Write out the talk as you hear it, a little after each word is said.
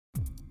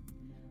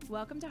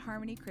Welcome to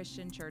Harmony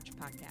Christian Church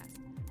Podcast.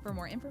 For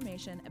more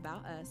information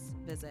about us,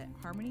 visit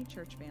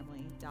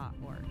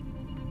harmonychurchfamily.org.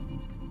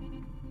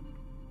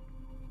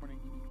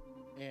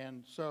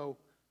 And so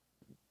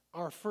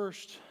our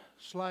first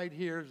slide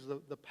here is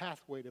the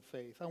pathway to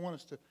faith. I want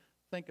us to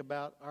think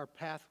about our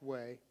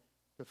pathway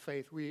to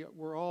faith.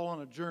 We're all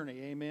on a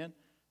journey, amen?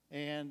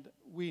 And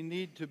we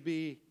need to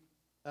be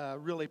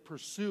really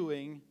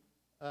pursuing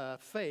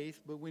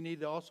faith, but we need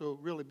to also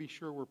really be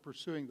sure we're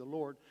pursuing the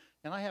Lord.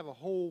 And I have a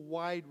whole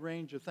wide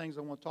range of things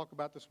I want to talk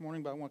about this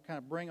morning, but I want to kind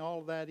of bring all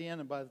of that in.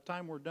 And by the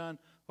time we're done,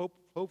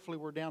 hopefully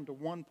we're down to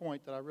one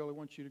point that I really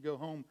want you to go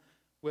home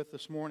with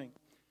this morning.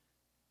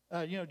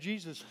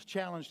 Jesus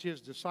challenged his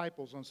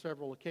disciples on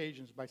several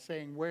occasions by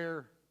saying,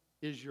 "Where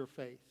is your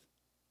faith?"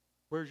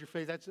 Where's your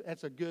faith?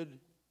 That's a good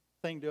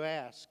thing to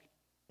ask.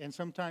 And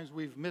sometimes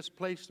we've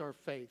misplaced our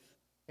faith.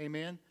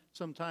 Amen?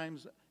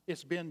 Sometimes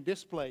it's been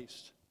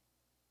displaced.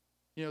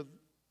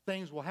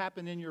 Things will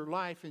happen in your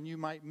life and you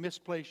might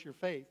misplace your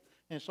faith.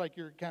 And it's like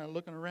you're kind of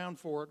looking around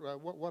for it.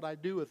 What I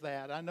do with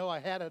that? I know I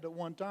had it at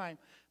one time,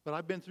 but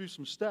I've been through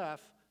some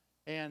stuff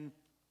and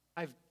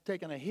I've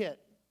taken a hit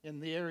in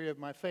the area of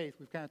my faith.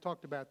 We've kind of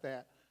talked about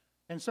that.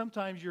 And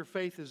sometimes your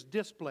faith is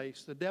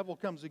displaced. The devil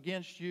comes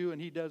against you and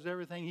he does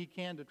everything he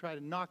can to try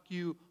to knock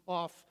you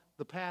off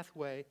the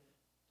pathway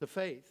to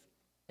faith.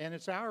 And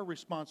it's our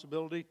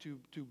responsibility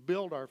to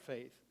build our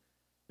faith,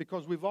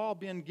 because we've all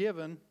been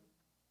given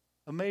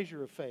a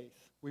measure of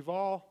faith. We've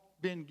all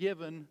been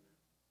given,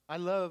 I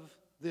love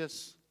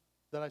this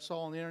that I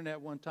saw on the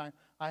internet one time,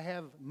 I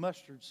have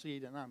mustard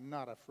seed and I'm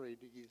not afraid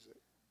to use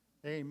it.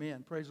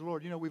 Amen. Praise the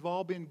Lord. We've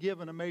all been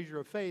given a measure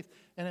of faith,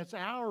 and it's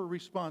our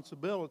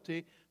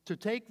responsibility to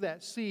take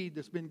that seed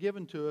that's been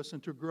given to us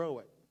and to grow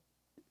it.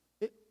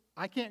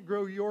 I can't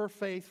grow your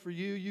faith for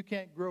you. You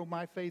can't grow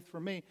my faith for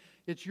me.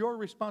 It's your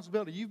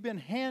responsibility. You've been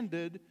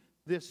handed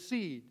this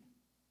seed.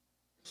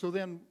 So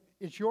then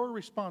it's your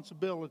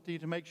responsibility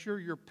to make sure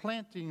you're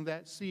planting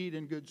that seed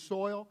in good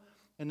soil,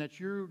 and that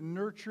you're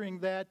nurturing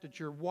that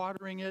you're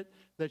watering it,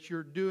 that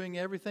you're doing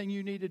everything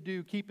you need to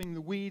do, keeping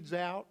the weeds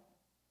out,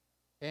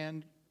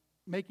 and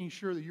making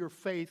sure that your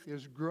faith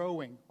is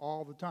growing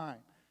all the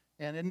time.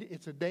 And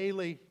it's a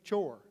daily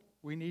chore.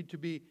 We need to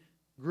be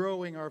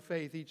growing our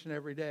faith each and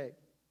every day.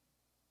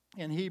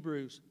 In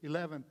Hebrews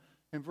 11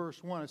 and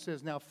verse 1, it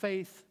says, "Now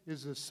faith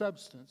is the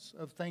substance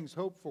of things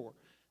hoped for,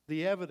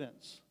 the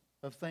evidence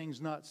of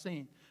things not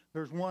seen."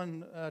 There's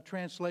one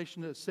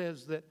translation that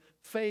says that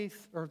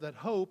faith, or that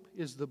hope,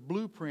 is the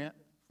blueprint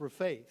for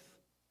faith.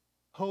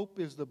 Hope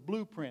is the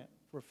blueprint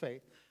for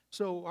faith.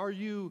 So are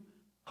you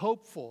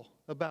hopeful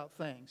about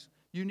things?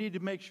 You need to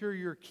make sure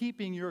you're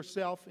keeping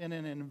yourself in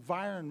an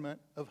environment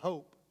of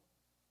hope.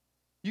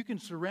 You can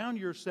surround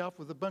yourself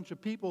with a bunch of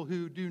people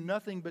who do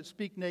nothing but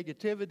speak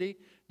negativity.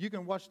 You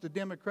can watch the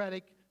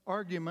Democratic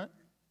argument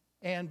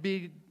and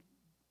be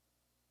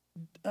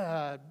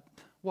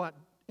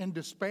in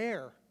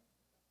despair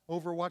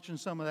over watching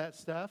some of that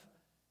stuff,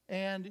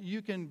 and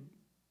you can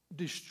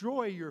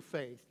destroy your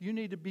faith. You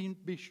need to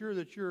be sure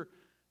that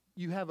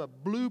you have a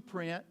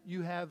blueprint,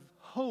 you have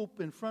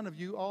hope in front of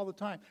you all the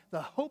time.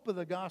 The hope of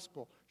the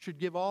gospel should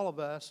give all of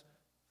us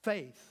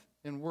faith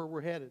in where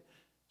we're headed.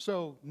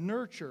 So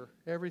nurture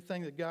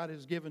everything that God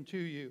has given to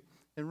you.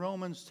 In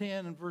Romans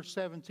 10 and verse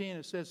 17,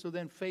 it says, "So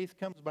then faith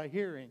comes by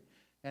hearing,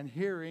 and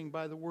hearing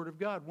by the word of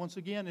God." Once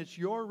again, it's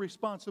your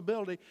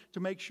responsibility to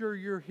make sure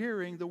you're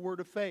hearing the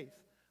word of faith.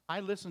 I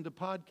listen to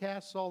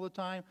podcasts all the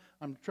time.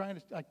 I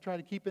try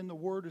to keep in the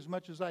word as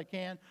much as I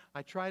can.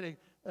 I try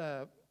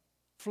to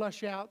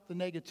flush out the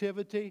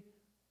negativity.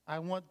 I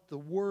want the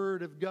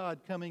word of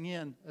God coming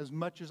in as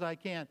much as I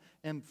can.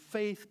 And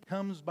faith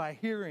comes by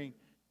hearing,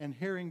 and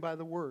hearing by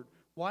the word.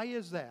 Why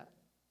is that?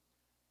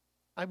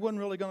 I wasn't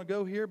really going to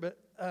go here, but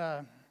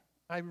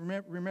I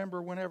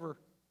remember whenever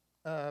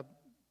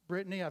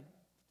Brittany, I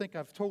think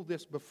I've told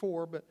this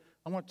before, but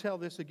I want to tell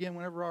this again.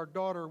 Whenever our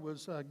daughter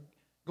was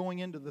going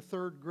into the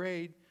third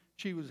grade,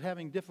 she was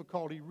having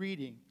difficulty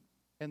reading.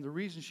 And the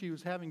reason she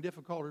was having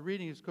difficulty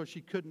reading is because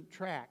she couldn't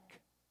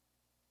track.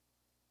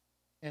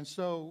 And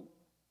so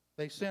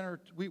they sent her,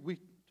 we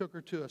took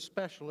her to a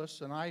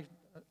specialist, an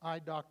eye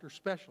doctor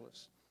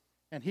specialist.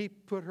 And he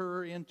put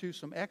her into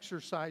some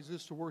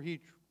exercises to where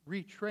he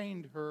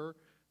retrained her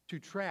to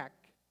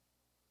track.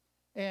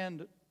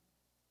 And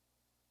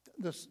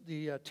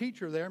the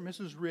teacher there,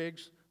 Mrs.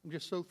 Riggs, I'm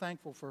just so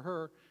thankful for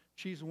her.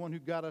 She's the one who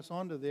got us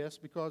onto this,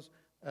 because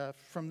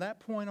from that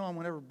point on,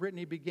 whenever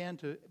Brittany began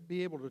to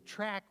be able to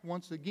track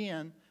once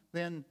again,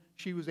 then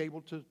she was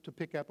able to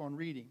pick up on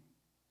reading.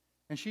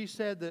 And she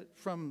said that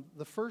from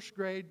the first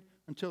grade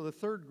until the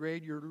third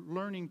grade, you're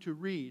learning to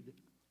read.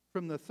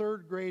 From the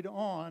third grade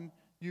on,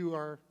 you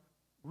are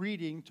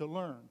reading to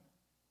learn.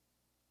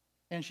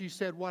 And she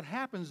said what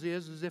happens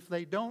is if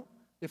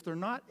they're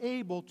not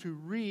able to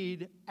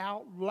read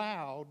out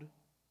loud,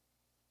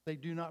 they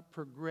do not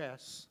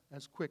progress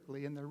as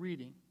quickly in their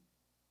reading.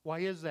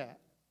 Why is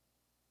that?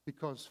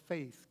 Because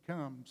faith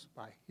comes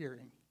by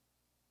hearing.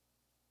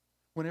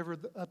 Whenever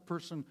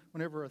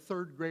a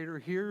third grader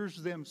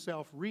hears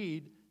themselves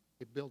read,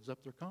 It builds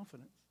up their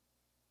confidence.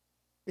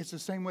 It's the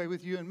same way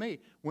with you and me.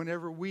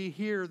 Whenever we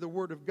hear the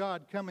word of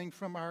God coming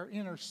from our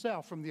inner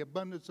self, from the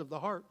abundance of the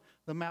heart,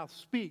 the mouth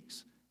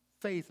speaks,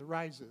 faith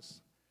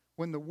rises.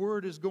 When the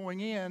word is going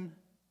in,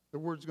 the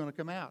word's going to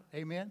come out.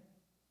 Amen?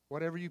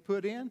 Whatever you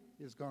put in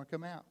is going to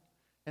come out.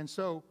 And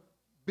so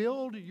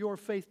build your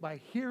faith by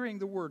hearing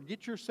the word.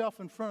 Get yourself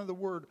in front of the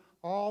word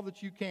all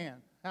that you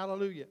can.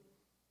 Hallelujah.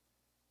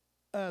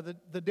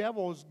 The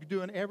devil is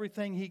doing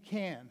everything he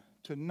can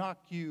to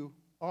knock you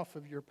off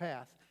of your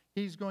path.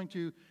 He's going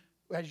to,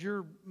 as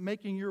you're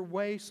making your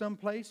way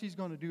someplace, he's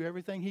going to do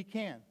everything he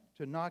can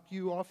to knock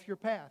you off your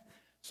path.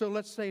 So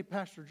let's say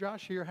Pastor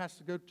Josh here has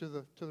to go to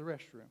the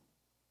restroom.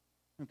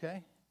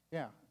 Okay?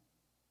 Yeah.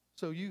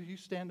 So you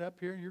stand up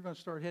here and you're going to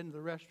start heading to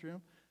the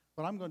restroom.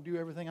 But I'm going to do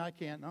everything I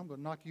can. And I'm going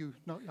to knock you.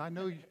 No, I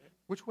know you.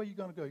 Which way are you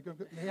going to go? You're going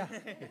to go? Yeah.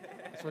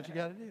 That's what you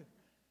got to do.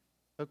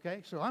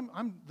 Okay? So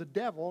I'm the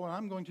devil, and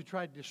I'm going to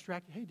try to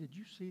distract you. Hey, did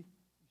you see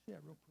that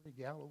real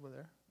pretty gal over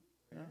there?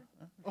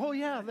 Yeah. Oh,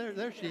 yeah,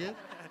 there she is.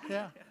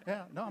 Yeah.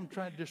 No, I'm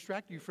trying to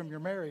distract you from your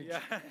marriage.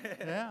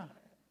 Yeah.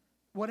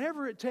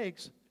 Whatever it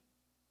takes,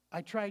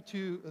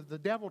 the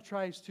devil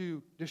tries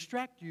to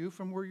distract you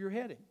from where you're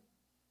heading.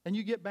 And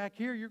you get back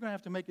here, you're going to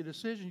have to make a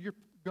decision. You're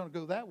going to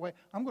go that way.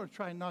 I'm going to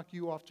try and knock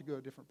you off to go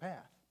a different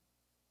path.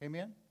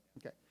 Amen?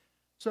 Okay.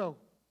 So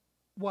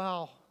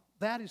while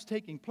that is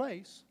taking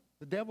place,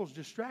 the devil's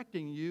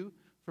distracting you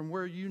from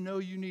where you know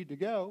you need to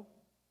go.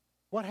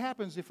 What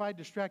happens if I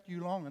distract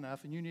you long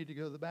enough and you need to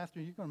go to the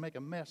bathroom? You're going to make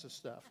a mess of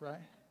stuff,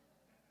 right?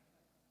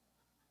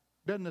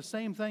 Doesn't the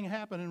same thing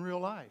happen in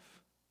real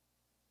life?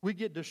 We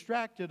get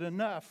distracted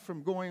enough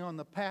from going on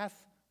the path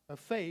of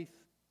faith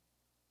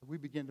that we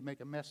begin to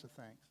make a mess of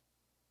things.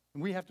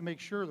 And we have to make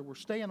sure that we're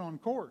staying on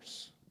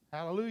course.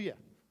 Hallelujah.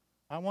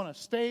 I want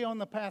to stay on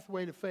the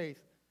pathway to faith.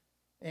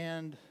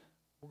 And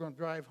we're going to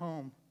drive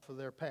home for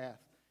their path.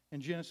 In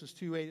Genesis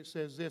 2:8 it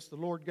says this, the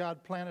Lord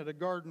God planted a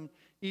garden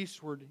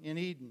eastward in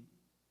Eden.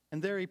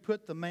 And there he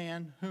put the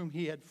man whom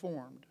he had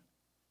formed.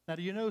 Now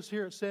do you notice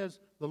here it says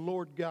the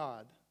Lord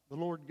God. The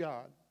Lord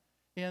God.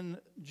 In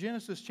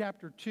Genesis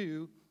chapter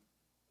 2,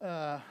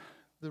 the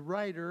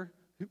writer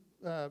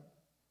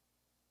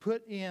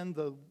put in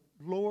the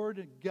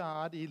Lord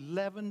God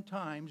 11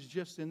 times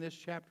just in this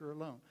chapter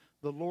alone.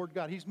 The Lord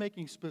God. He's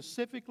making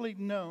specifically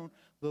known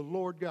the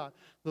Lord God.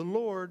 The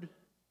Lord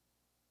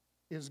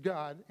is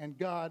God, and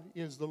God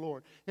is the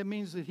Lord. It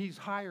means that he's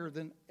higher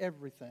than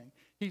everything.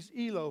 He's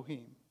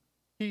Elohim.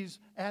 He's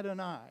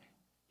Adonai.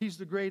 He's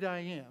the great I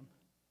am.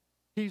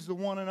 He's the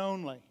one and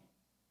only.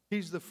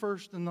 He's the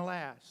first and the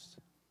last.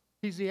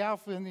 He's the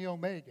Alpha and the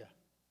Omega.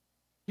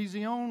 He's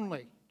the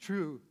only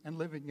true and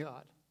living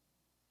God.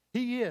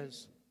 He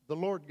is the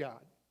Lord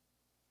God.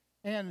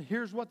 And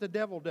here's what the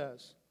devil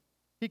does.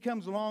 He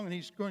comes along and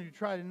he's going to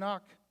try to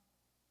knock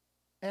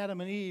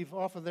Adam and Eve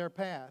off of their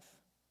path.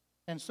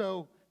 And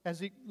so,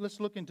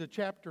 let's look into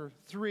chapter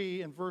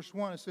 3 and verse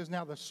 1. It says,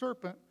 now the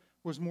serpent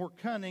was more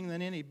cunning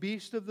than any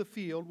beast of the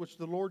field which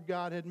the Lord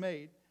God had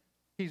made.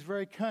 He's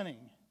very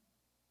cunning.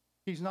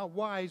 He's not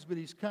wise, but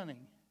he's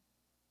cunning.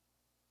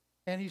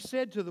 And he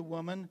said to the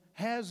woman,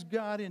 has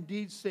God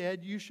indeed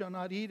said, you shall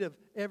not eat of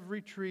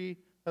every tree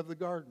of the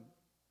garden?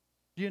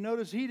 Do you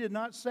notice he did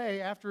not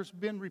say, after it's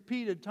been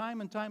repeated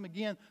time and time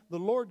again, the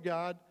Lord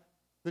God,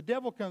 the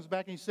devil comes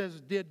back and he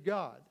says, did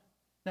God?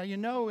 Now you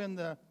know in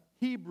the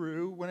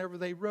Hebrew, whenever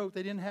they wrote,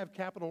 they didn't have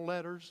capital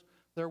letters.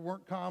 There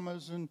weren't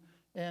commas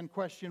and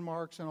question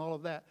marks and all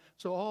of that.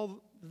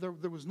 So there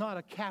was not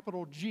a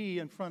capital G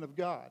in front of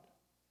God.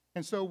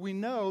 And so we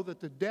know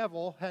that the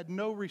devil had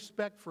no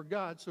respect for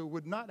God, so it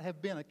would not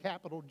have been a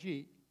capital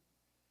G.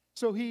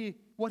 So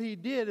what he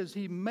did is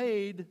he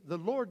made the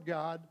Lord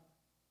God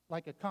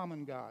like a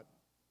common God.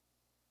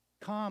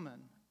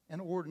 Common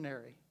and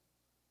ordinary.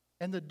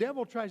 And the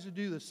devil tries to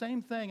do the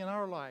same thing in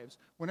our lives.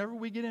 Whenever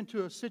we get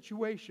into a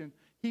situation,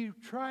 he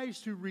tries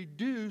to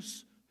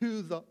reduce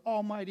who the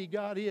Almighty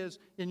God is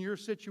in your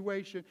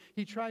situation.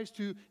 He tries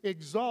to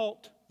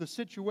exalt the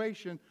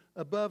situation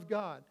above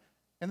God.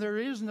 And there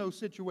is no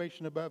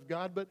situation above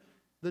God, but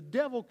the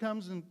devil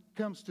comes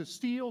to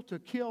steal, to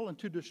kill, and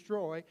to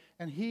destroy,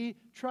 and he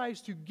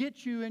tries to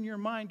get you in your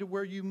mind to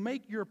where you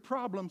make your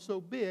problem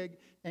so big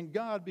and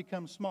God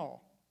becomes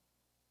small.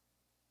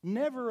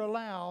 Never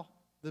allow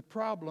the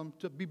problem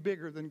to be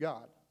bigger than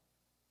God.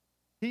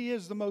 He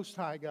is the Most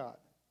High God.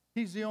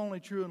 He's the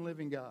only true and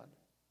living God.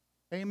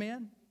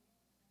 Amen?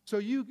 So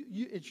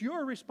it's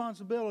your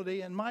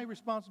responsibility and my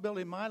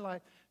responsibility in my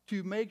life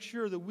to make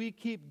sure that we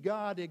keep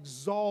God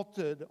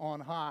exalted on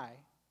high.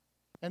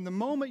 And the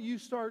moment you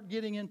start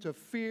getting into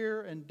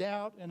fear and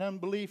doubt and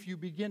unbelief, you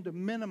begin to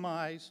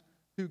minimize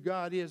who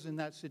God is in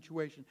that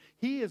situation.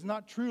 He is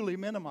not truly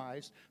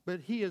minimized,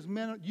 but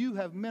you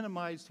have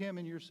minimized him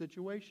in your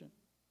situation.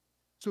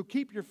 So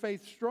keep your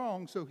faith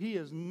strong so he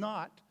is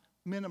not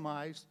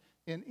minimized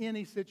in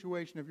any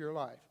situation of your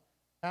life.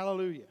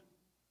 Hallelujah.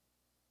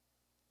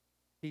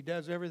 He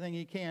does everything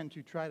he can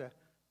to try to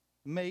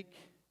make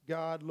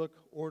God look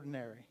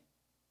ordinary.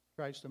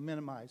 Tries to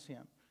minimize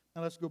him.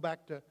 Now let's go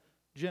back to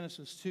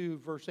Genesis 2,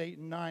 verse 8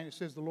 and 9, it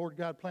says, the Lord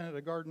God planted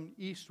a garden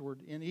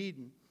eastward in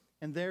Eden,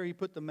 and there he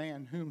put the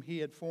man whom he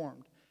had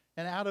formed.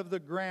 And out of the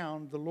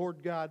ground the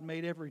Lord God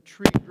made every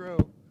tree grow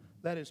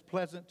that is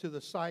pleasant to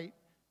the sight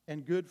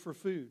and good for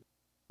food.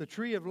 The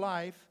tree of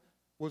life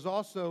was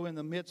also in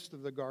the midst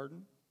of the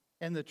garden,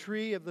 and the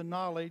tree of the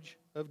knowledge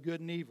of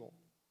good and evil.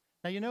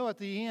 Now, you know, at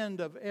the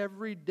end of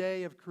every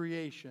day of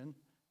creation,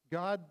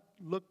 God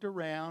looked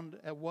around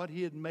at what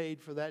he had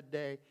made for that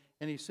day,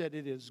 and he said,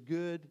 it is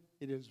good,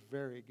 it is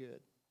very good.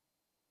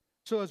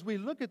 So as we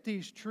look at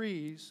these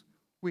trees,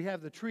 we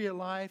have the tree of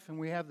life and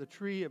we have the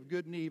tree of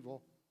good and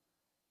evil.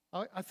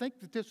 I think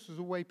that this is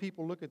the way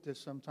people look at this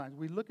sometimes.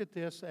 We look at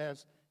this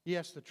as,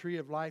 yes, the tree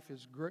of life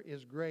is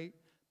great,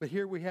 but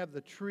here we have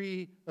the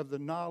tree of the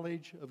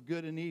knowledge of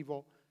good and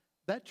evil.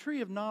 That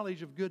tree of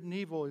knowledge of good and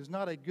evil is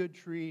not a good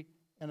tree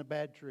and a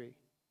bad tree.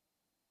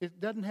 It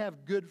doesn't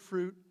have good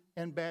fruit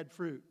and bad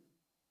fruit.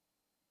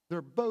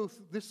 They're both,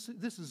 this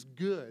is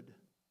good.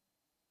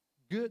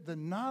 Good, the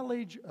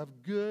knowledge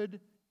of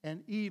good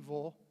and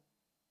evil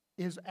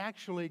is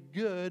actually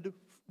good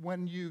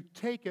when you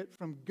take it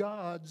from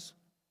God's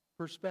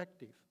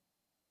perspective.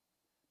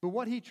 But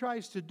what he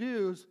tries to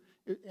do is,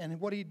 and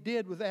what he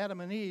did with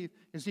Adam and Eve,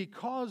 is he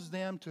caused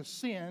them to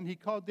sin. He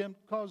caused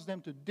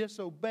them to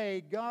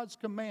disobey God's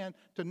command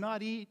to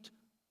not eat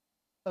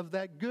of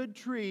that good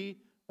tree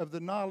of the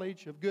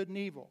knowledge of good and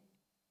evil.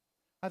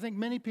 I think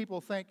many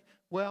people think,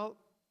 well,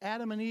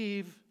 Adam and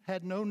Eve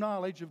had no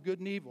knowledge of good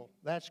and evil.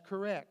 That's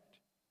correct.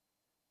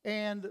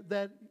 And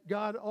that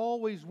God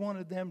always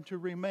wanted them to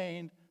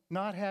remain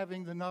not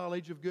having the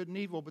knowledge of good and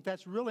evil. But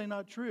that's really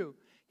not true.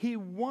 He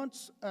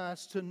wants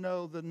us to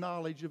know the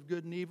knowledge of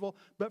good and evil,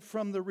 but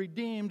from the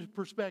redeemed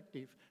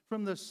perspective,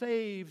 from the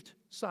saved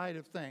side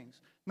of things,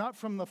 not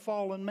from the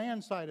fallen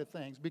man side of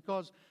things,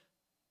 because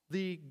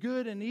the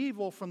good and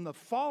evil from the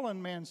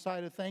fallen man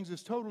side of things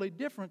is totally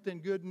different than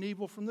good and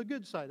evil from the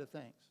good side of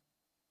things.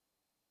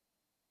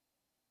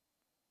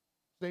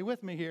 Stay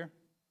with me here.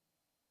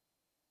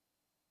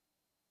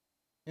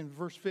 In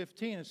verse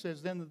 15 it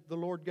says, then the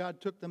Lord God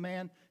took the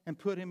man and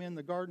put him in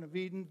the Garden of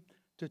Eden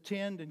to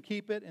tend and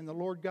keep it. And the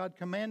Lord God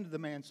commanded the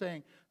man,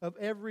 saying, of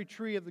every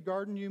tree of the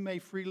garden you may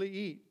freely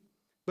eat,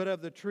 but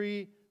of the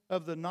tree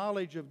of the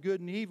knowledge of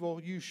good and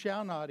evil you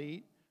shall not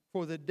eat,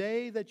 for the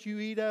day that you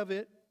eat of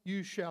it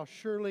you shall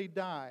surely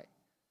die.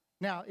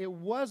 Now, it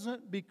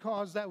wasn't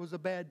because that was a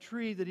bad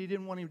tree that he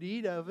didn't want him to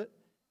eat of it.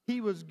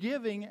 He was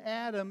giving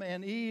Adam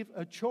and Eve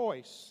a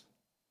choice.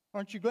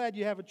 Aren't you glad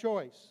you have a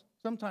choice?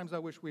 Sometimes I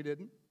wish we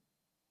didn't.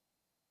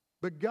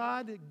 But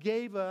God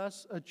gave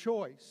us a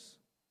choice.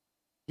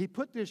 He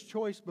put this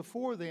choice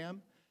before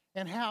them,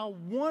 and how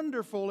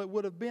wonderful it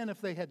would have been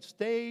if they had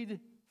stayed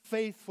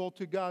faithful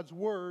to God's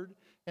word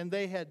and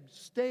they had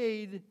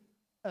stayed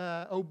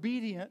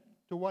obedient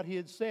to what he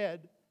had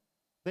said.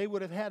 They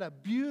would have had a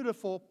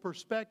beautiful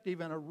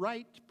perspective and a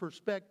right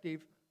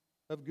perspective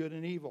of good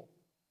and evil.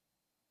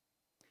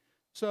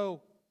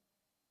 So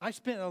I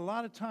spent a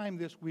lot of time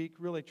this week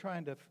really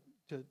trying to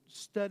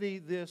study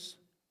this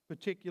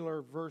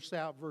particular verse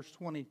out, verse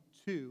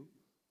 22.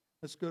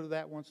 Let's go to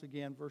that once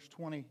again, verse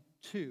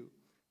 22.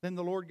 Then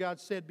the Lord God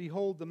said,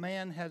 behold, the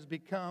man has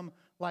become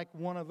like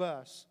one of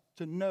us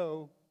to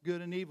know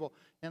good and evil.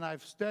 And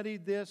I've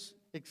studied this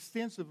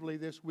extensively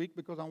this week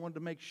because I wanted to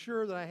make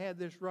sure that I had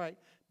this right,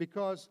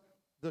 because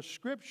the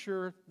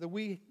scripture that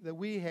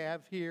we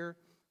have here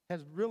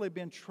has really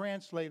been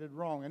translated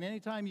wrong. And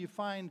anytime you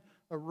find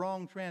a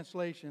wrong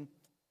translation,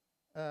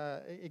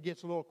 it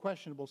gets a little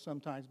questionable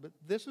sometimes. But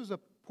this is a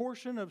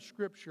portion of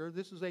scripture,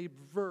 this is a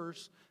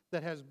verse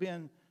that has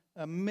been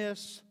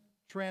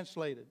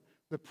mistranslated.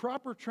 The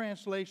proper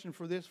translation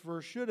for this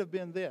verse should have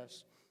been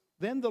this.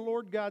 Then the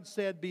Lord God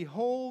said,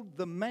 behold,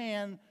 the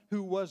man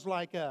who was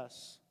like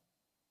us.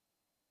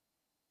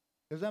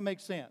 Does that make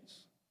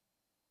sense?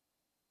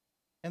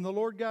 And the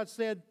Lord God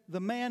said, the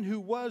man who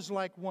was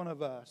like one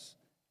of us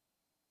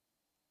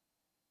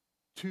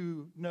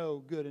to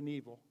know good and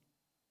evil.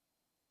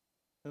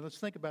 Now let's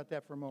think about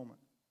that for a moment.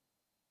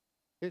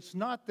 It's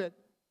not that,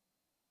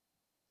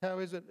 how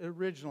is it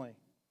originally?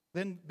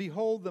 Then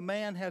behold, the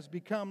man has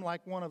become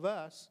like one of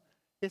us.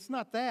 It's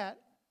not that,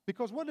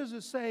 because what does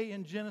it say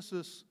in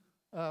Genesis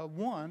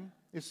 1?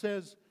 It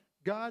says,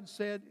 God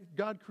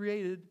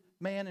created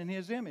man in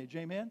his image.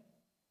 Amen?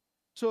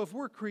 So if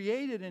we're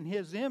created in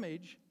his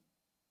image,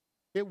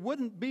 it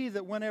wouldn't be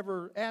that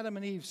whenever Adam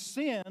and Eve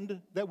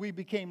sinned that we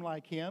became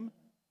like him.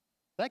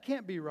 That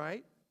can't be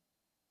right.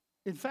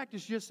 In fact,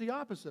 it's just the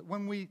opposite.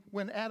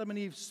 When Adam and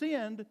Eve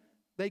sinned,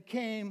 they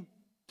came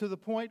to the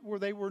point where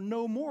they were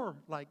no more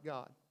like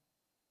God.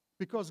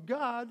 Because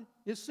God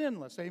is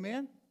sinless.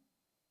 Amen?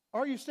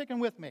 Are you sticking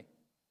with me?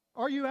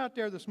 Are you out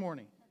there this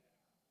morning?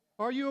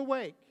 Are you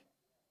awake?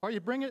 Are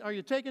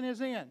you taking this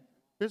in?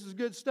 This is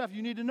good stuff.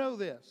 You need to know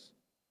this.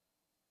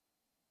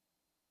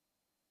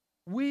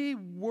 We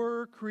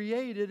were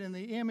created in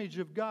the image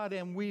of God,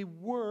 and we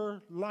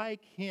were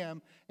like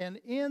him. And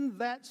in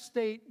that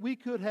state, we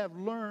could have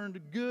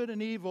learned good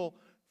and evil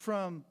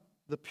from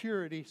the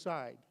purity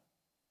side.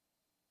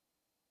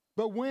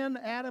 But when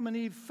Adam and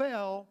Eve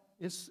fell,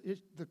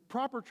 the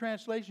proper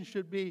translation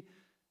should be,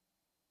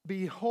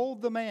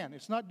 behold the man.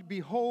 It's not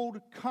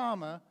behold,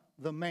 comma,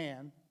 the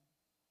man.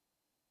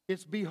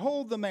 It's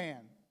behold the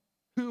man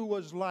who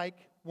was like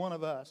one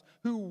of us,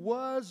 who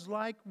was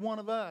like one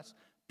of us,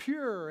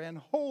 pure and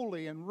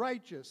holy and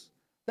righteous.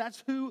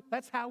 That's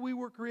how we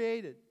were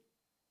created.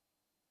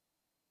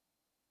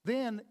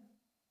 Then,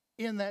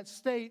 in that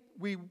state,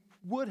 we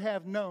would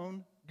have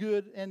known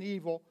good and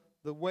evil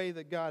the way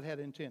that God had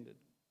intended.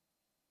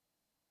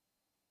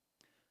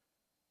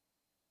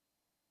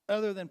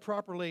 Other than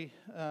properly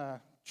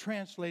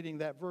translating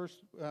that verse,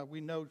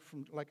 we know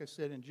from, like I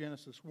said in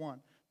Genesis 1,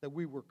 that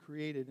we were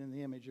created in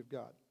the image of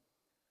God.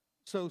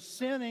 So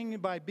sinning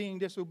by being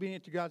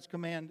disobedient to God's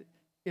command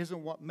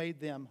isn't what made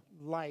them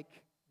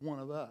like one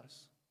of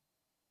us.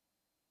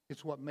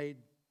 It's what made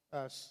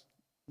us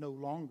no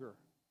longer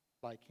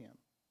like him.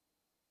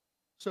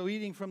 So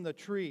eating from the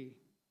tree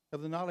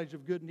of the knowledge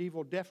of good and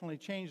evil definitely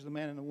changed the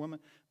man and the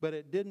woman, but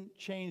it didn't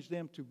change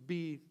them to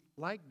be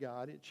like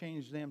God. It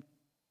changed them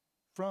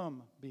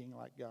from being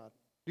like God.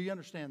 Do you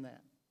understand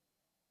that?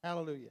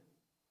 Hallelujah.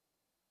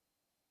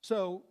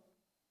 So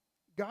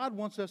God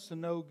wants us to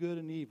know good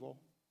and evil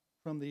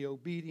from the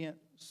obedient,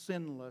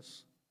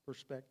 sinless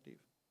perspective.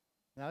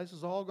 Now, this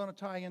is all going to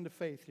tie into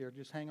faith here.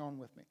 Just hang on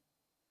with me.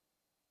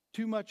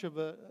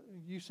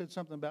 You said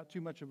something about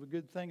too much of a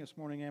good thing this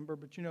morning, Amber,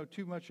 but you know,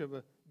 too much of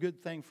a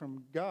good thing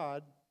from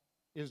God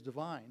is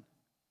divine.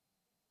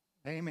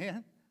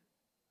 Amen?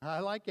 I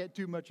like that,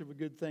 too much of a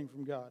good thing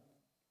from God.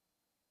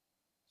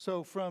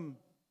 So from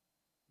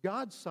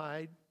God's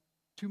side,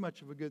 too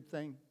much of a good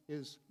thing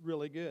is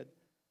really good.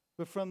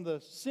 But from the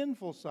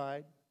sinful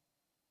side,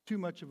 too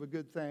much of a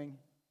good thing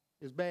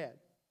is bad.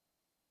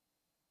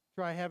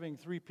 Try having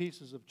 3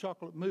 pieces of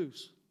chocolate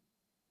mousse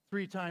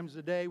 3 times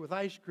a day with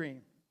ice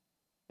cream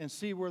and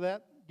see where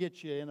that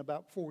gets you in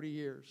about 40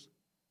 years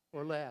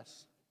or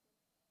less.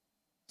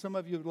 Some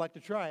of you would like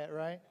to try it,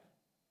 right?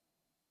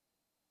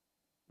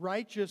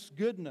 Righteous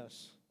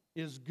goodness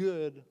is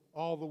good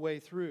all the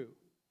way through.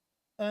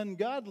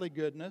 Ungodly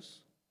goodness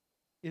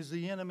is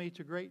the enemy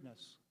to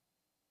greatness.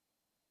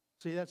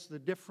 See, that's the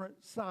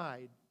different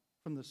side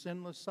from the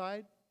sinless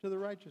side to the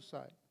righteous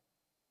side.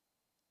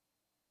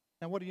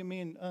 Now, what do you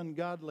mean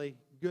ungodly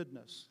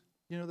goodness?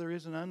 You know, there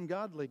is an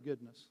ungodly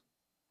goodness.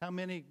 How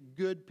many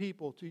good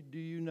people do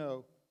you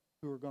know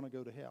who are going to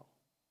go to hell?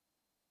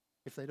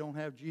 If they don't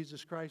have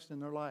Jesus Christ in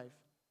their life,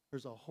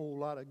 there's a whole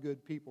lot of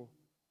good people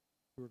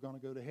who are going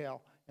to go to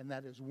hell. And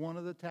that is one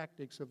of the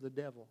tactics of the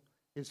devil,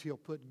 is he'll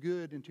put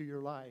good into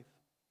your life,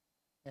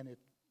 and it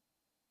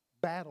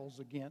battles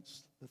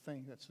against the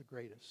thing that's the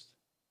greatest.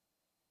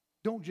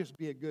 Don't just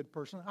be a good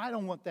person. I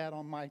don't want that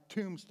on my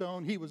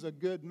tombstone. He was a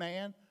good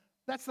man.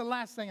 That's the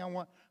last thing I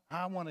want.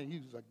 I want to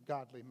use a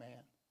godly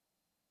man.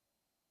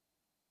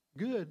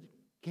 Good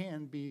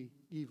can be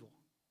evil.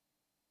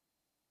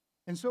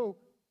 And so,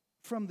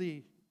 from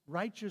the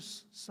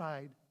righteous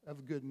side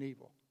of good and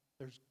evil,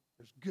 there's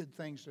good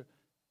things to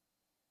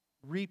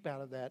reap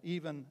out of that,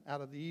 even out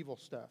of the evil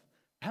stuff.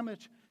 How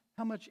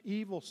much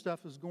evil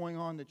stuff is going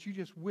on that you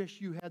just wish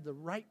you had the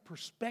right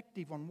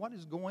perspective on what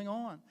is going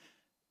on?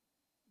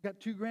 Got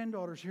 2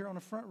 granddaughters here on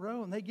the front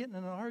row, and they get in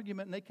an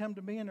argument, and they come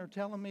to me, and they're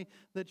telling me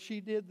that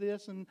she did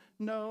this, and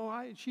no,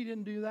 she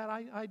didn't do that.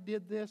 I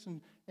did this,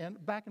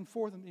 and back and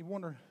forth, and you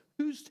wonder,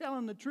 who's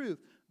telling the truth?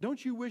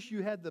 Don't you wish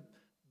you had the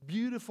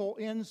beautiful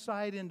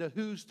insight into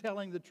who's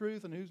telling the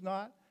truth and who's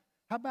not?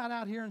 How about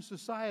out here in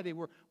society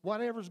where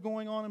whatever's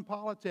going on in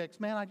politics,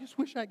 man, I just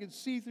wish I could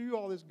see through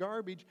all this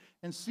garbage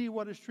and see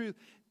what is truth.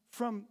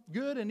 From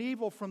good and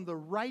evil, from the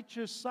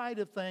righteous side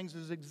of things,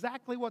 is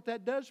exactly what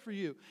that does for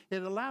you.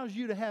 It allows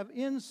you to have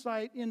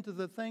insight into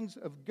the things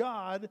of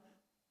God,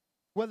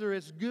 whether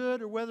it's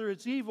good or whether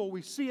it's evil.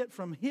 We see it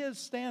from His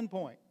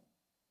standpoint.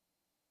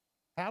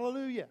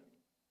 Hallelujah.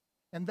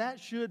 And that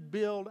should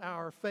build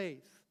our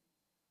faith.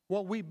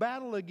 What we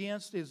battle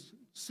against is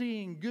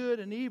seeing good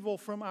and evil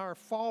from our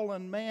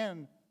fallen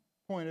man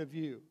point of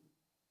view.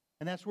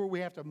 And that's where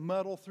we have to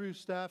muddle through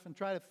stuff and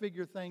try to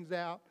figure things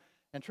out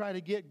and try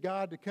to get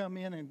God to come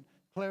in and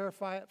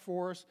clarify it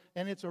for us.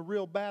 And it's a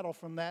real battle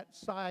from that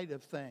side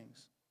of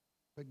things.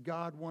 But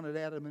God wanted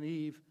Adam and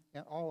Eve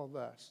and all of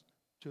us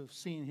to have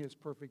seen His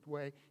perfect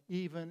way,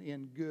 even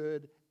in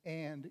good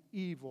and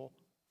evil,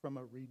 from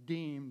a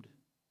redeemed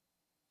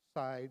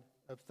side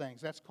of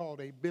things. That's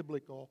called a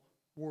biblical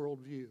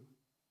worldview.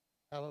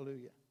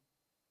 Hallelujah.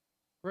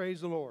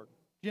 Praise the Lord.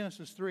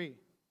 Genesis 3.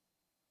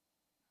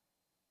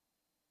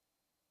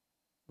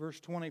 Verse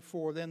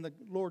 24, then the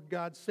Lord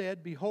God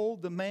said,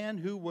 behold, the man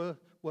who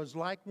was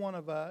like one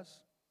of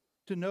us,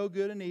 to know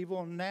good and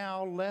evil,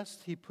 now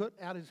lest he put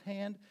out his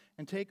hand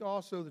and take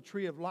also the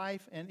tree of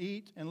life and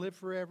eat and live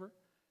forever.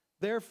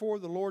 Therefore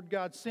the Lord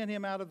God sent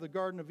him out of the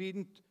Garden of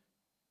Eden,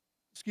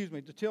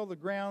 to till the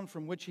ground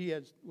from which he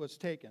was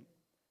taken.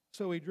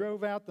 So he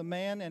drove out the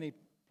man, and he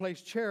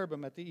placed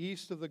cherubim at the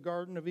east of the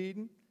Garden of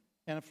Eden,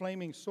 and a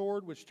flaming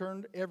sword which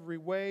turned every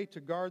way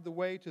to guard the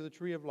way to the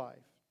tree of life.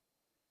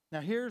 Now,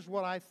 here's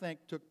what I think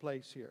took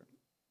place here.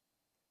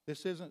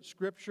 This isn't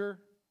Scripture.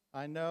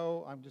 I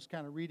know I'm just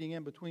kind of reading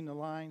in between the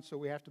lines, so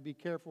we have to be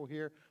careful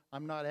here.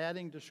 I'm not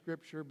adding to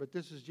Scripture, but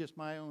this is just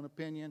my own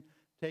opinion.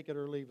 Take it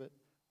or leave it.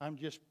 I'm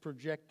just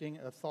projecting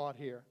a thought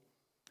here.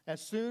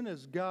 As soon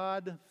as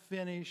God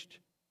finished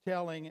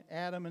telling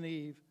Adam and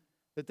Eve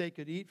that they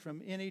could eat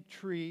from any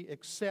tree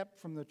except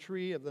from the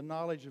tree of the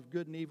knowledge of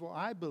good and evil,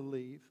 I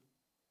believe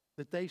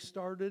that they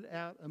started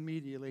out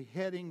immediately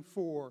heading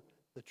for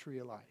the tree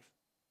of life.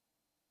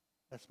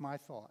 That's my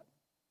thought.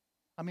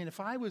 I mean, if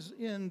I was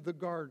in the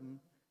garden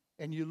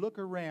and you look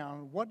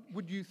around, what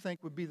would you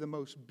think would be the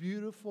most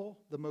beautiful,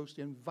 the most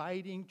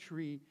inviting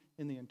tree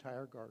in the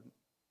entire garden?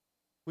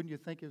 Wouldn't you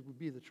think it would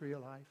be the tree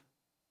of life?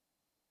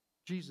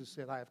 Jesus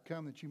said, I have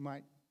come that you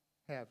might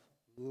have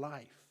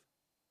life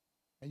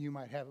and you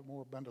might have it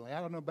more abundantly.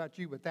 I don't know about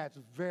you, but that's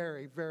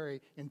very,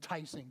 very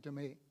enticing to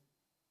me.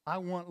 I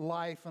want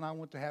life and I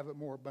want to have it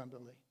more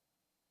abundantly.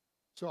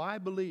 So I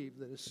believe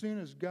that as soon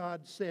as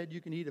God said you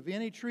can eat of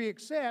any tree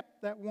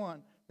except that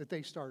one, that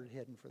they started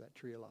heading for that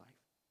tree of life.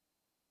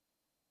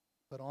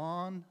 But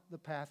on the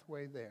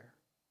pathway there,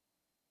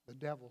 the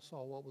devil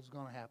saw what was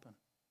going to happen,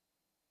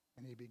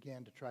 and he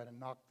began to try to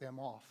knock them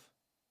off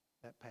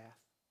that path.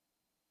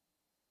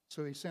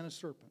 So he sent a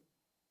serpent.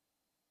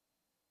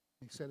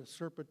 He sent a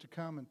serpent to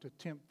come and to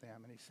tempt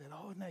them. And he said,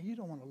 oh, now you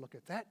don't want to look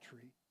at that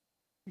tree.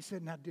 He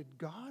said, now did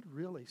God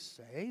really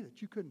say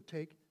that you couldn't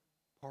take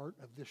part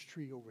of this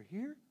tree over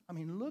here? I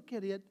mean, look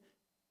at it.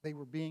 They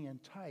were being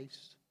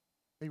enticed.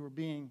 They were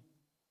being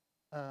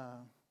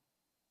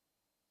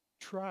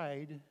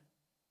tried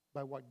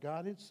by what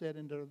God had said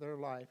into their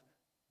life.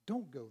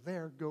 Don't go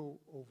there, go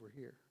over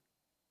here.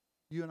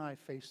 You and I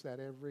face that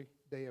every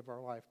day of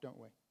our life, don't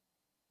we?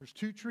 There's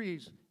two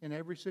trees in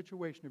every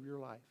situation of your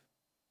life.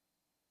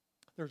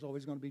 There's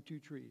always going to be two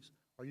trees.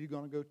 Are you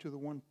going to go to the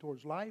one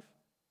towards life,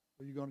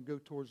 or are you going to go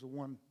towards the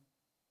one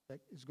that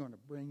is going to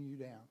bring you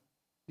down?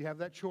 You have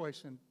that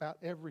choice in about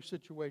every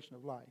situation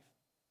of life.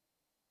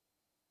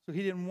 So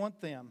he didn't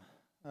want them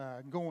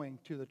going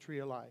to the tree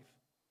of life.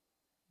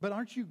 But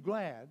aren't you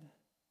glad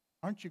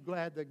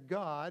that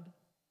God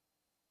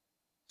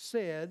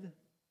said,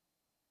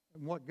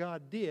 and what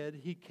God did,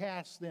 he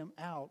cast them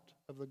out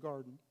of the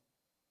garden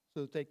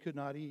so that they could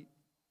not eat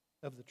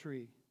of the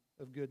tree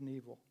of good and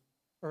evil,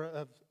 or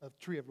of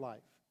tree of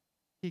life.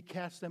 He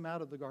cast them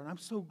out of the garden. I'm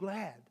so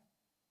glad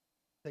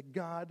that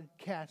God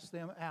cast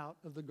them out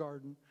of the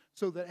garden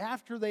so that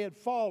after they had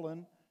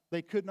fallen,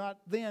 they could not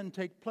then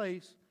take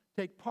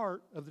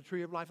part of the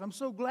tree of life. I'm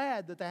so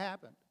glad that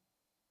happened.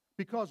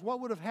 Because what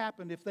would have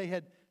happened if they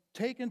had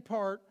taken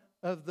part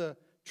of the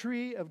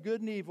tree of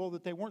good and evil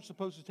that they weren't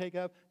supposed to take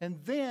up, and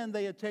then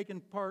they had taken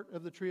part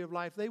of the tree of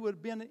life? They would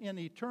have been in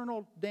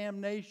eternal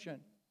damnation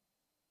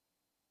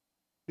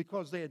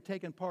because they had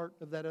taken part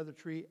of that other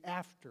tree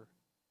after.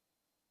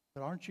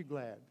 But aren't you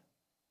glad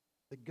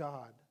that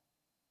God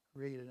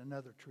created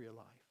another tree of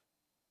life,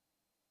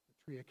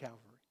 the tree of Calvary?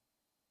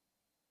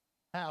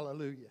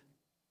 Hallelujah.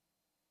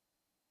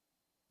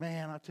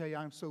 Man, I tell you,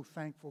 I'm so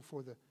thankful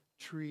for the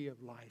tree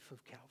of life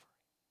of Calvary.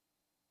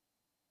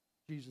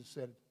 Jesus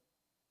said,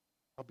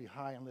 I'll be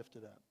high and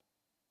lifted up.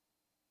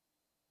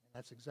 And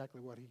that's exactly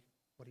what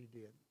he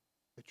did.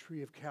 The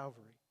tree of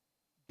Calvary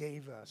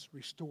gave us,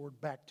 restored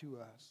back to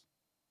us,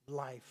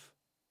 life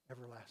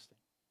everlasting.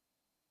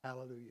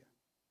 Hallelujah.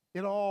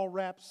 It all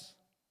wraps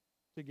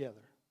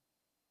together.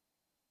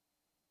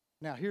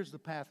 Now, here's the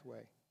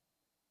pathway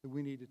that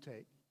we need to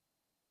take.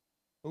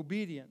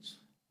 Obedience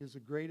is the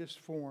greatest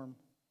form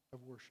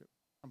of worship.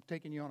 I'm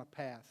taking you on a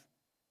path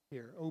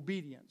here.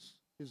 Obedience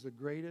is the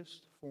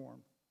greatest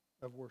form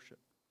of worship.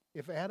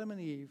 If Adam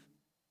and Eve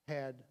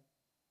had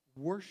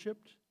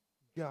worshiped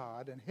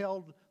God and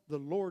held the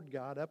Lord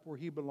God up where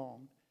he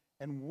belonged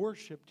and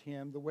worshiped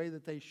him the way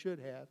that they should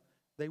have,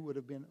 they would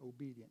have been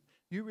obedient.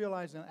 You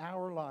realize in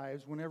our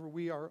lives, whenever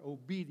we are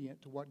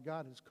obedient to what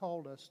God has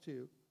called us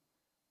to,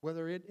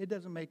 whether it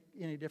doesn't make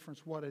any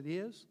difference what it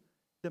is,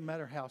 it doesn't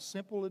matter how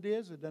simple it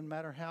is, it doesn't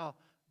matter how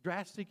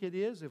drastic it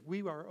is, if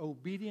we are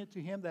obedient to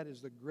him, that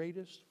is the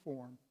greatest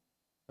form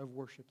of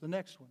worship. The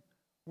next one,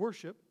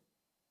 worship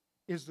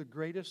is the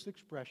greatest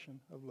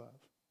expression of love.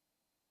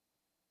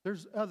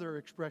 There's other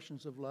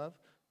expressions of love,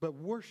 but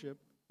worship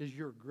is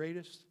your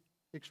greatest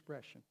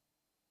expression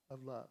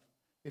of love.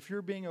 If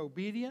you're being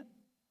obedient,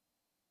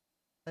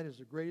 that is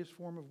the greatest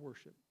form of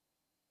worship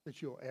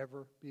that you'll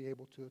ever be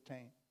able to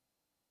attain.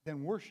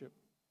 Then worship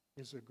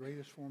is the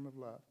greatest form of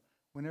love.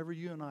 Whenever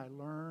you and I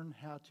learn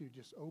how to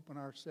just open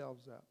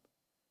ourselves up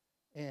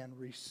and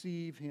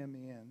receive him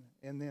in,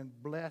 and then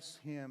bless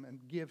him and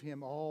give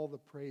him all the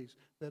praise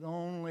that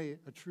only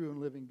a true and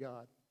living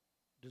God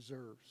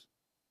deserves.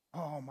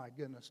 Oh my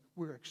goodness,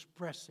 we're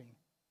expressing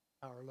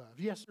our love.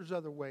 Yes, there's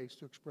other ways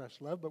to express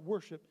love, but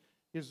worship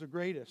is the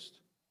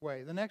greatest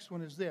way. The next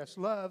one is this.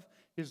 Love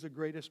is the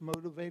greatest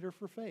motivator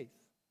for faith.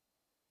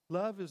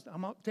 Love is,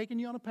 I'm taking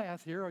you on a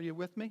path here. Are you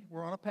with me?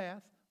 We're on a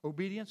path.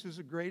 Obedience is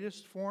the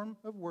greatest form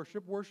of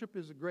worship. Worship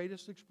is the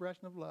greatest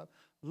expression of love.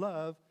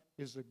 Love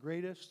is the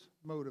greatest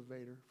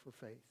motivator for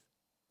faith.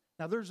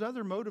 Now, there's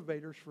other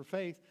motivators for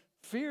faith.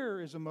 Fear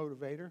is a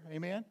motivator.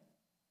 Amen?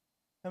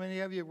 How many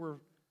of you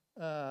were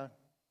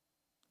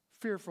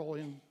fearful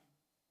in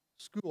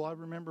school? I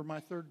remember my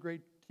third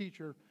grade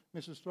teacher,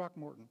 Mrs.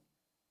 Throckmorton.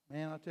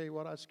 Man, I'll tell you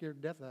what, I was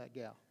scared to death of that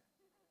gal.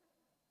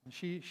 And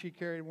she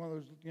carried one of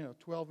those,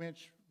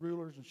 12-inch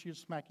rulers, and she'd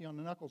smack you on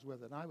the knuckles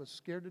with it. And I was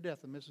scared to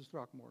death of Mrs.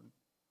 Throckmorton.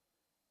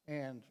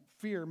 And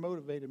fear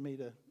motivated me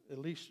to at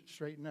least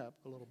straighten up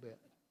a little bit.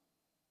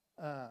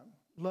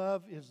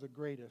 Love is the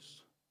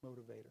greatest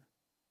motivator.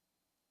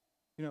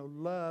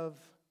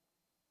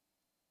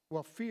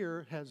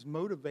 Fear has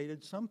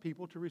motivated some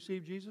people to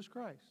receive Jesus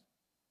Christ.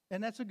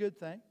 And that's a good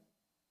thing.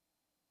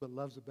 But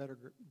love's a better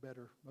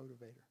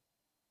motivator.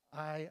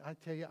 I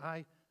tell you,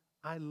 I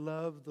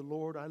love the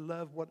Lord. I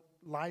love what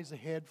lies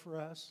ahead for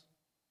us.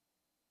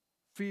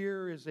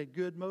 Fear is a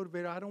good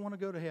motivator. I don't want to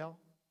go to hell.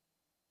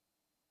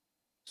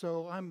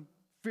 So I'm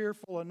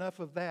fearful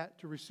enough of that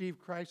to receive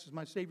Christ as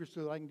my Savior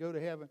so that I can go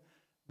to heaven.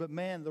 But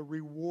man, the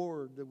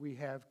reward that we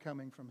have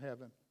coming from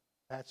heaven,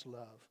 that's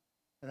love.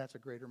 And that's a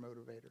greater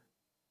motivator.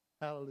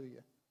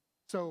 Hallelujah.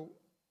 So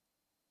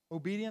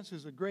obedience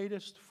is the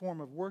greatest form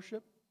of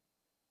worship.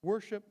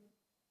 Worship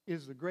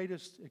is the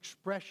greatest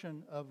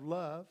expression of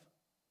love.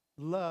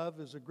 Love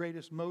is the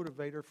greatest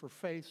motivator for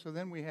faith. So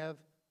then we have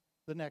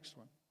the next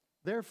one.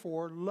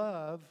 Therefore,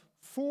 love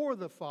for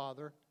the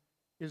Father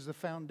is the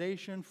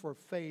foundation for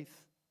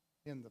faith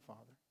in the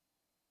Father.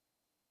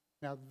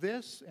 Now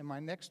this and my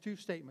next two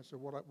statements are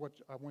what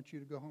I want you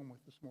to go home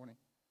with this morning.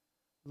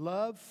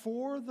 Love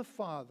for the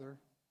Father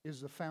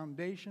is the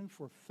foundation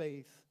for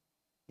faith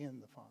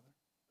in the Father.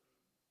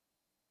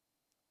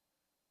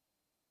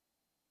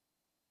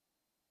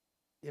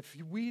 If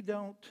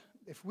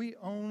we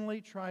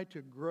only try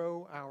to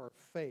grow our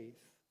faith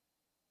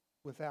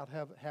without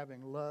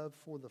having love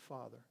for the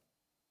Father,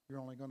 you're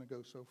only going to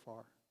go so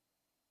far.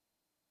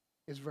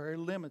 It's very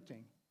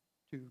limiting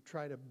to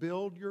try to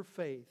build your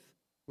faith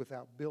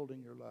without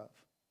building your love.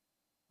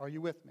 Are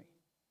you with me?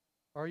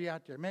 Are you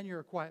out there? Man,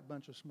 you're a quiet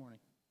bunch this morning.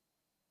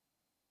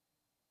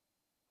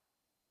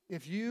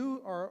 If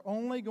you are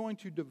only going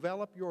to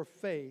develop your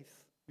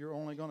faith, you're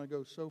only going to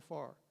go so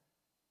far.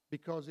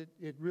 Because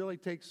it really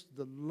takes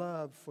the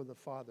love for the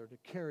Father to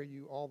carry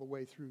you all the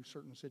way through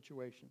certain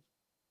situations.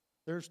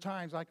 There's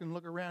times I can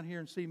look around here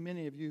and see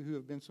many of you who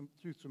have been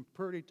through some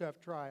pretty tough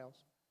trials.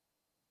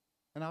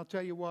 And I'll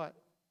tell you what,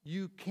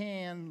 you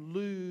can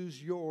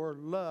lose your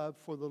love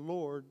for the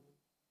Lord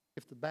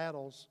if the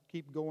battles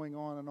keep going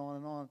on and on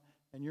and on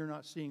and you're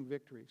not seeing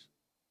victories.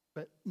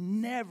 But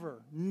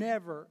never,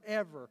 never,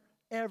 ever,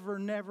 ever,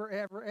 never,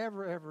 ever,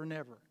 ever, ever,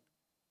 never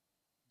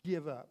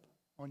give up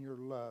on your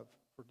love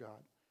for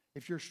God.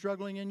 If you're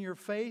struggling in your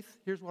faith,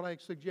 here's what I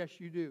suggest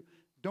you do.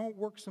 Don't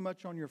work so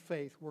much on your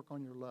faith, work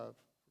on your love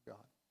for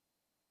God.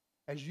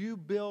 As you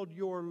build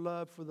your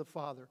love for the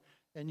Father,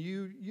 and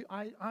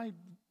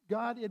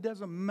God, it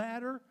doesn't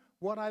matter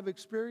what I've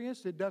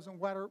experienced. It doesn't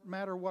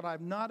matter what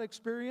I've not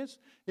experienced.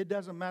 It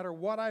doesn't matter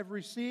what I've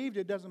received.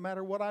 It doesn't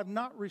matter what I've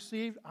not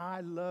received.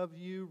 I love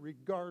you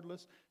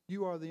regardless.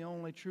 You are the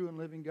only true and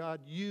living God.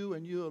 You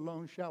and you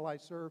alone shall I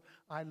serve.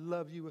 I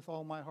love you with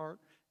all my heart.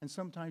 And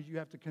sometimes you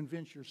have to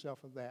convince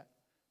yourself of that.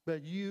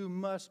 But you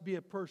must be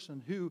a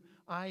person who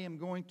I am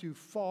going to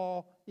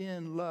fall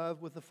in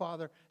love with the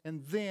Father,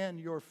 and then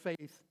your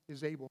faith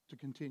is able to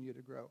continue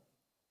to grow.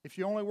 If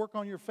you only work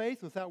on your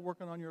faith without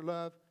working on your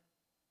love,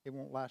 it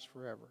won't last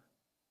forever.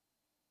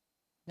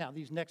 Now,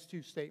 these next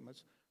two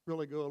statements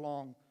really go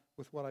along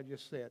with what I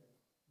just said.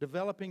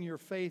 Developing your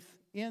faith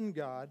in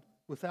God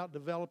without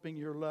developing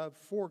your love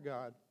for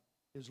God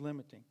is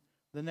limiting.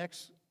 The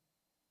next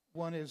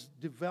one is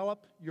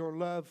develop your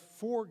love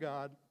for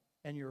God,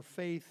 and your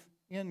faith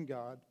in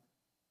God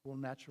will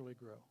naturally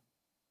grow.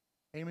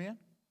 Amen?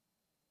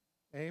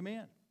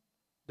 Amen.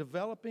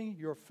 Developing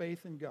your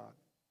faith in God.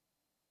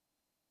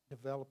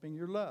 Developing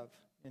your love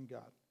in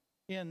God.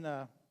 In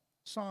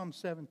Psalm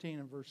 17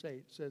 and verse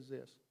 8 says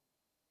this.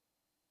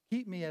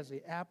 Keep me as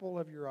the apple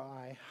of your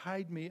eye.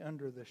 Hide me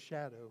under the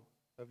shadow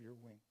of your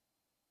wing.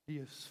 Do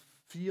you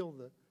feel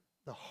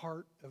the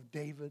heart of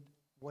David,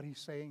 what he's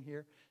saying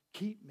here?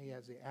 Keep me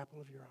as the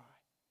apple of your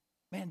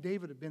eye. Man,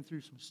 David had been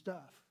through some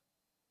stuff.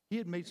 He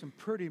had made some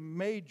pretty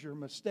major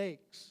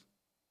mistakes.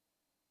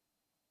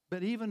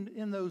 But even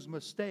in those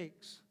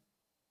mistakes,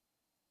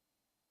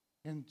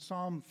 in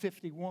Psalm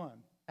 51,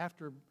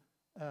 after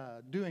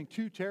doing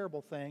two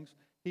terrible things,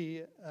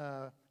 he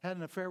had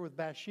an affair with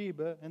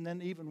Bathsheba, and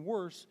then even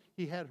worse,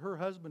 he had her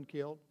husband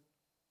killed.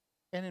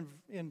 And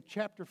in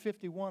chapter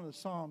 51 of the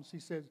Psalms, he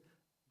says,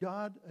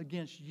 God,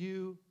 against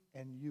you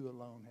and you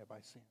alone have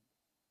I sinned.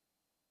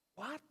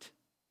 What?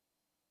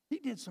 He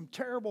did some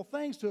terrible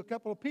things to a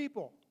couple of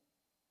people.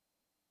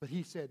 But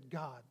he said,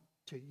 God,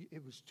 to you,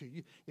 it was to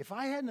you. If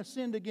I hadn't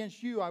sinned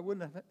against you, I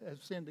wouldn't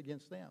have sinned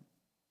against them.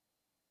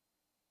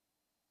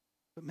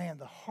 But man,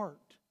 the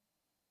heart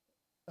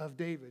of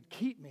David,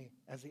 keep me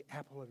as the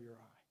apple of your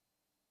eye.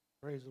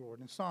 Praise the Lord.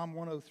 In Psalm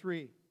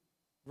 103,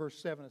 verse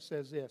 7, it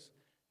says this.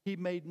 He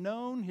made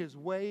known his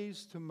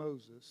ways to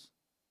Moses,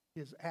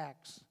 his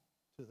acts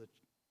to the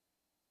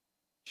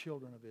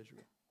children of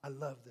Israel. I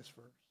love this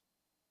verse.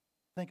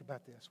 Think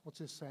about this. What's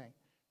this saying?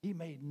 He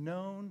made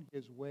known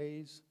his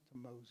ways to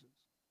Moses,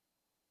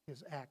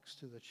 his acts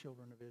to the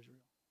children of Israel.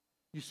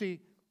 You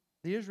see,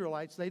 the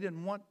Israelites, they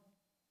didn't want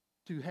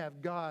to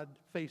have God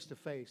face to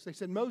face. They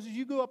said, Moses,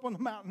 you go up on the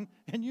mountain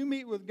and you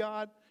meet with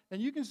God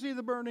and you can see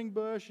the burning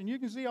bush and you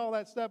can see all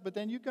that stuff, but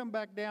then you come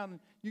back down and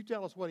you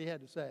tell us what he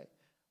had to say.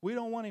 We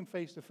don't want him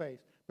face to face.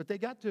 But they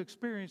got to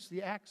experience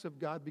the acts of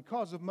God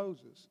because of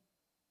Moses.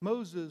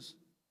 Moses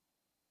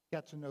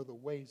got to know the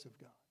ways of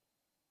God.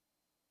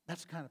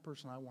 That's the kind of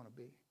person I want to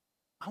be.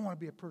 I want to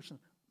be a person,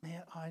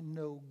 man, I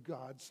know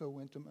God so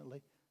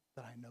intimately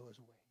that I know his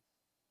ways.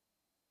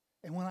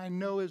 And when I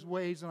know his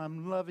ways and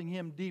I'm loving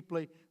him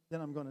deeply,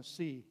 then I'm going to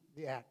see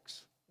the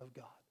acts of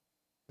God.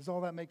 Does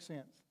all that make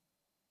sense?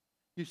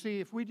 You see,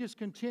 if we just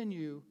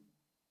continue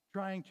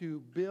trying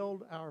to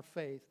build our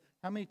faith,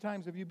 how many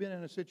times have you been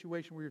in a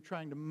situation where you're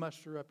trying to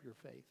muster up your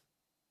faith?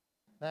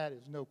 That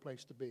is no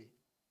place to be.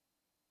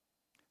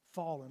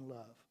 Fall in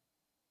love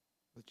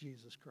with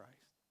Jesus Christ,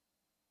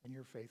 and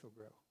your faith will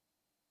grow.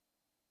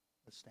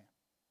 Let's stand.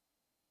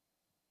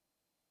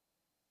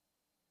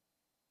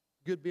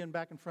 Good being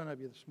back in front of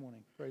you this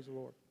morning. Praise the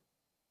Lord.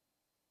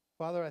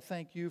 Father, I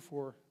thank you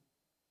for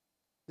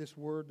this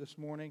word this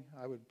morning.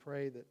 I would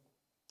pray that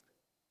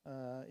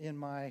in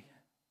my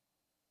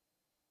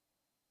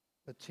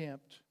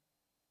attempt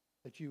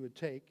that you would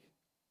take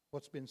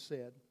what's been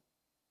said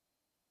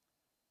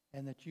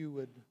and that you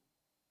would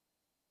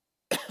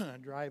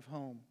drive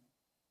home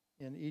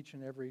in each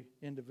and every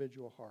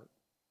individual heart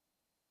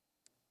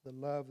the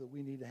love that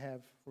we need to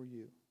have for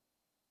you.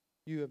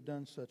 You have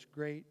done such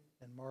great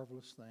and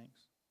marvelous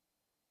things.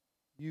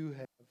 You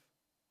have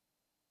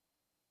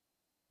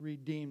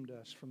redeemed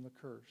us from the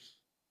curse.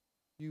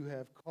 You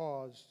have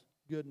caused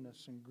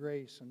goodness and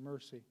grace and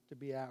mercy to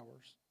be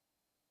ours.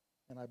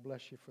 And I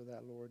bless you for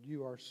that, Lord.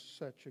 You are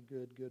such a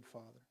good, good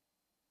Father.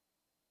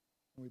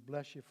 And we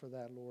bless you for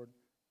that, Lord.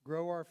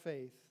 Grow our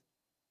faith,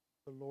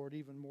 but Lord,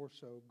 even more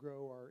so,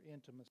 grow our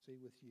intimacy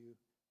with you.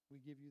 We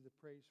give you the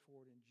praise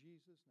for it in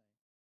Jesus' name.